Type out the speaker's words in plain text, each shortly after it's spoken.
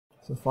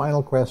So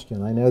final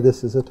question. I know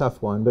this is a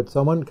tough one, but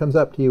someone comes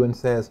up to you and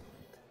says,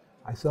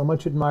 I so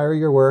much admire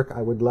your work.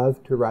 I would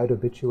love to write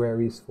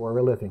obituaries for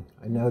a living.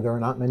 I know there are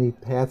not many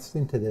paths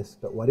into this,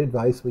 but what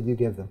advice would you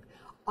give them?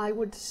 I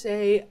would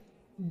say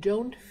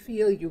don't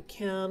feel you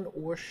can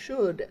or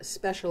should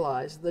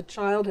specialize. The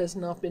child has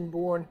not been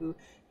born who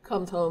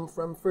comes home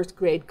from first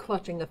grade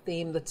clutching a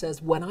theme that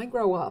says, when I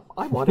grow up,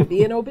 I want to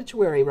be an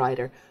obituary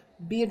writer.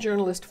 Be a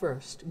journalist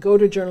first. Go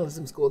to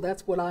journalism school.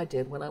 That's what I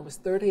did. When I was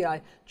 30,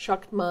 I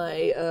chucked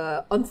my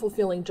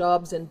unfulfilling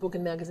jobs in book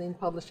and magazine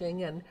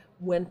publishing and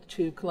went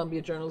to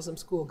Columbia Journalism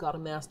School, got a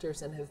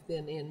master's, and have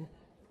been in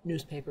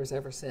newspapers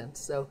ever since.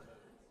 So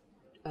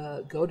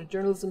go to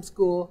journalism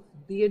school,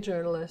 be a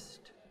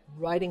journalist,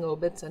 writing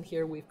obits, and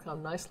here we've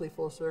come nicely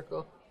full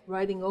circle.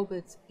 Writing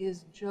obits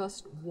is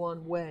just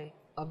one way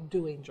of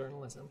doing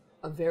journalism,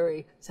 a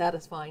very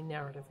satisfying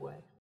narrative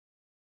way.